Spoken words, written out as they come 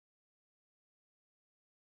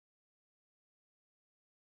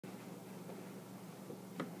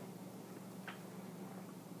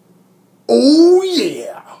Oh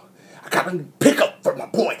yeah, I got a new pickup for my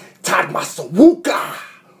boy Todd Matsuoka.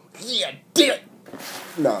 Yeah, did it.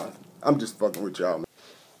 Nah, I'm just fucking with y'all, man.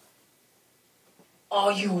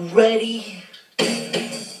 Are you ready?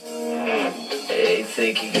 Hey,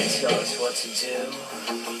 think you can tell us what to do?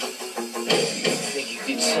 You think you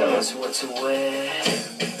can tell us what to wear?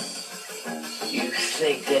 You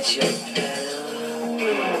think that you're better?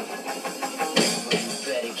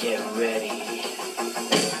 Better get ready.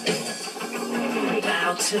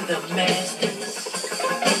 Bow to the masters.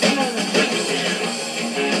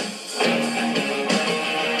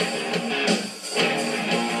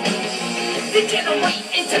 They generate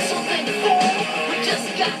into something cool. We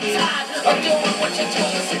just got tired of doing what you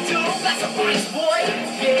told us to do. That's a brace, boy.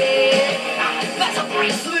 Yeah, that's a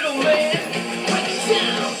brace, little man. Break it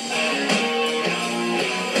down.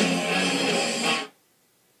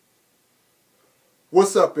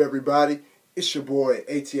 What's up, everybody? It's your boy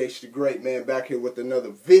ATH the Great Man back here with another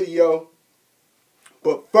video.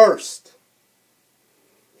 But first,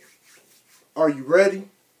 are you ready?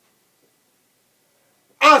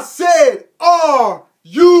 I said, are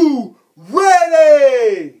you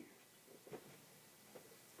ready?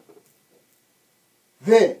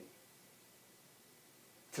 Then,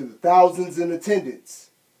 to the thousands in attendance,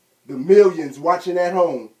 the millions watching at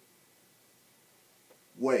home,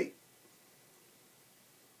 wait.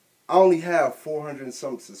 I only have 400 and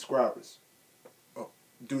some subscribers. Oh,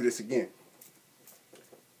 do this again.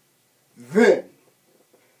 Then,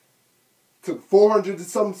 to the 400 and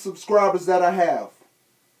some subscribers that I have,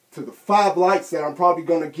 to the 5 likes that I'm probably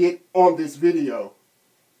going to get on this video,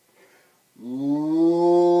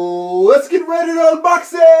 let's get ready to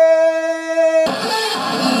unbox it!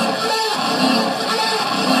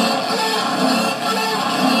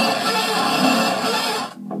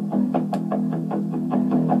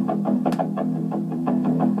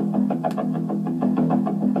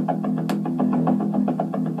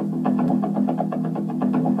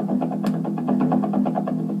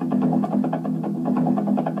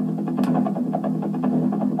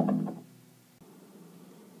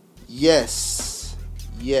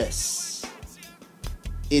 Yes,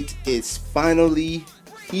 it is finally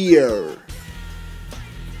here.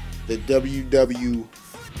 The WWF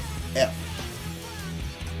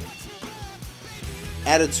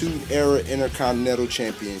Attitude Era Intercontinental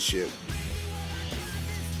Championship.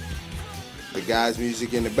 The guy's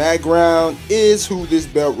music in the background is who this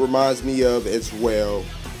belt reminds me of as well.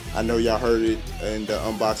 I know y'all heard it in the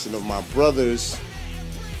unboxing of my brother's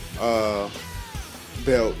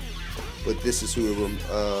belt. But this is who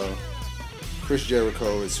Chris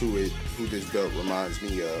Jericho is who this belt reminds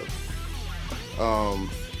me of.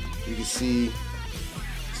 You can see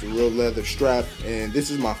it's a real leather strap, and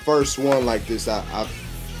this is my first one like this. I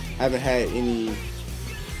haven't had any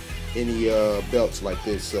belts like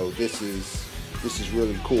this, so this is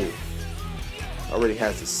really cool. Already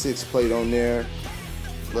has a 6 plate on there.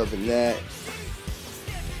 Loving that.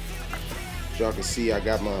 As y'all can see, I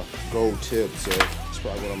got my gold tip, so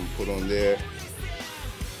probably what I'm gonna put on there.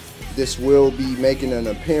 This will be making an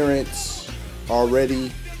appearance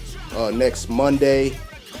already next Monday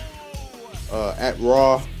at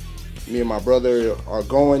Raw. Me and my brother are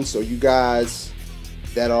going, so you guys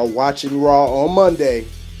that are watching Raw on Monday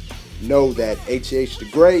know that HH the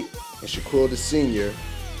Great and Shaquille the Senior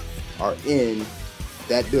are in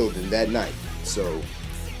that building that night. So,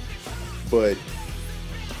 but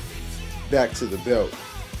back to the belt.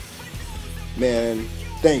 Man,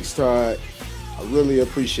 thanks, Todd. I really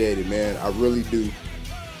appreciate it, man. I really do.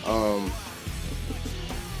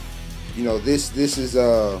 You know, this is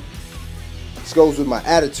this goes with my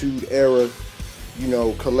Attitude Era, you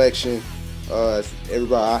know, collection.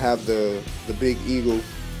 Everybody, I have the Big Eagle.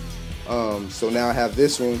 So now I have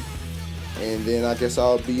this one, and then I guess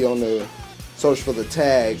I'll be on the search for the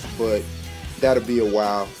tags, but that'll be a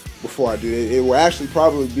while before I do it. It will actually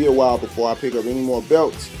probably be a while before I pick up any more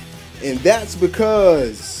belts. And that's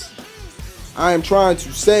because I am trying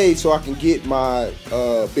to save so I can get my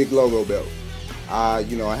big logo belt.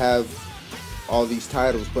 You know, I have all these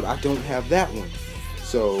titles, but I don't have that one.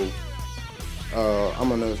 So I'm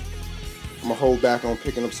gonna hold back on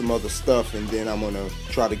picking up some other stuff, and then I'm gonna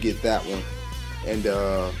try to get that one. And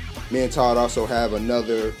me and Todd also have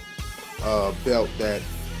another belt that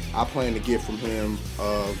I plan to get from him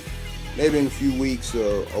maybe in a few weeks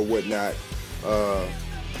or whatnot.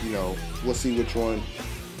 You know, we'll see which one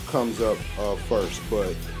comes up first.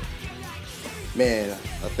 But man,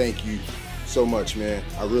 I thank you so much, man.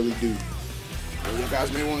 I really do. Well, you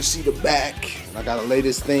guys may want to see the back. I gotta lay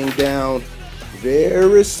this thing down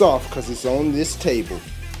very soft because it's on this table.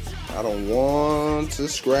 I don't want to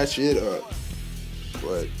scratch it up.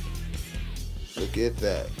 But look at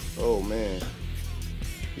that. Oh man.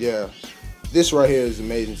 Yeah. This right here is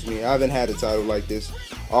amazing to me. I haven't had a title like this.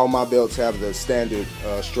 All my belts have the standard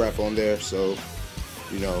strap on there, so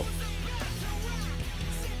you know.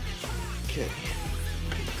 Okay.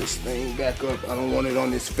 Pick this thing back up. I don't want it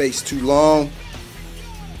on his face too long.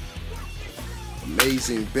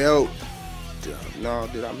 Amazing belt. No,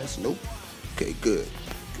 did I miss? Nope. Okay, good.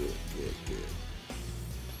 Good.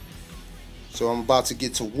 So I'm about to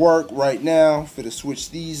get to work right now for to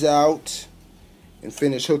switch these out and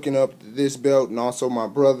finish hooking up this belt and also my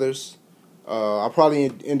brother's. I'll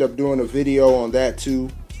probably end up doing a video on that too.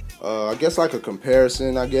 I guess like a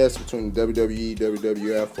comparison, I guess, between WWE,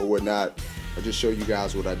 WWF or whatnot. I'll just show you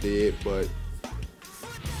guys what I did, but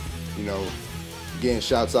you know, again,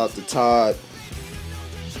 shouts out to Todd.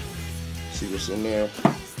 See what's in there.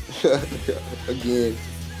 Again,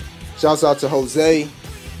 shouts out to Jose,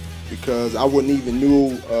 because I wouldn't even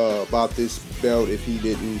knew about this belt if he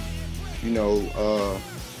didn't,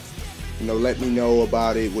 let me know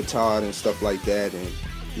about it with Todd and stuff like that, and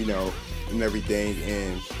and everything.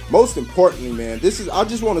 And most importantly, man, I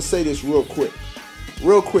just want to say this real quick,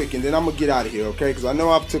 and then I'm gonna get out of here, okay? Because I know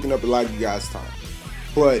I've taken up a lot of you guys' time,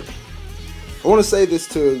 but I want to say this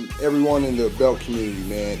to everyone in the belt community,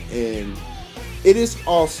 man, and it is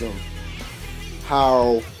awesome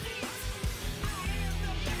how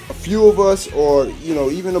a few of us, or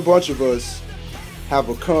even a bunch of us, have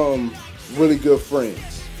become really good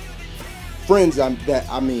friends. Friends,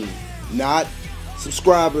 I mean, not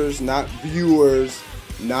subscribers, not viewers,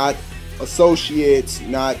 not associates,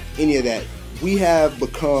 not any of that. We have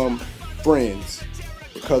become friends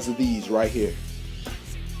because of these right here,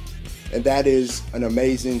 and that is an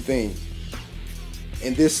amazing thing.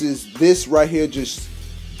 And this right here just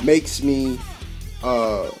makes me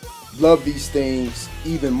love these things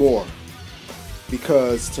even more,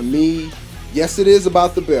 because to me, yes, it is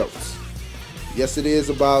about the belts. Yes, it is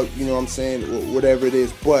about, whatever it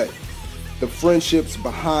is, but the friendships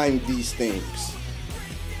behind these things.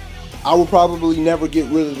 I will probably never get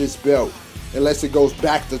rid of this belt unless it goes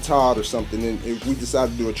back to Todd or something, and if we decide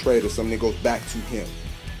to do a trade or something, it goes back to him.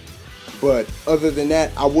 But other than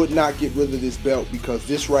that, I would not get rid of this belt, because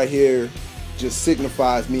this right here just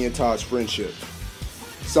signifies me and Todd's friendship.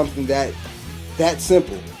 Something that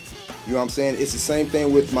simple. You know what I'm saying? It's the same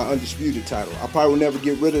thing with my Undisputed title. I probably will never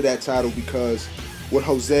get rid of that title because with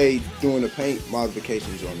Jose doing the paint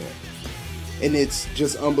modifications on there. And it's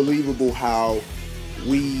just unbelievable how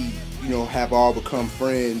we, have all become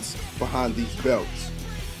friends behind these belts.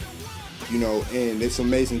 And it's an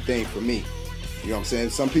amazing thing for me. You know what I'm saying?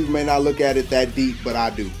 Some people may not look at it that deep, but I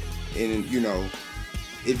do. And,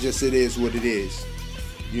 it is what it is.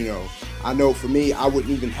 I know for me, I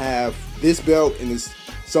wouldn't even have this belt, and there's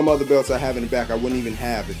some other belts I have in the back I wouldn't even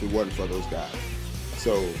have if it wasn't for those guys.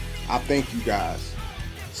 So I thank you guys.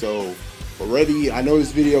 So already, I know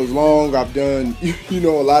this video is long. I've done, a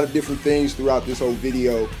lot of different things throughout this whole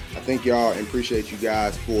video. I thank y'all and appreciate you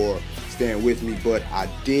guys for staying with me. But I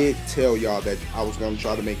did tell y'all that I was going to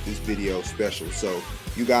try to make this video special. So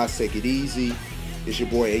you guys take it easy. It's your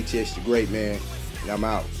boy ATH the Great Man, and I'm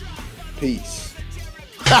out. Peace.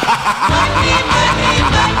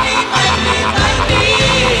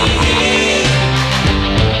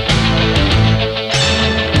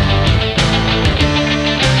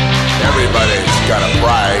 Everybody's got a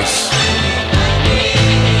price.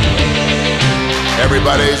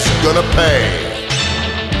 Everybody's gonna pay.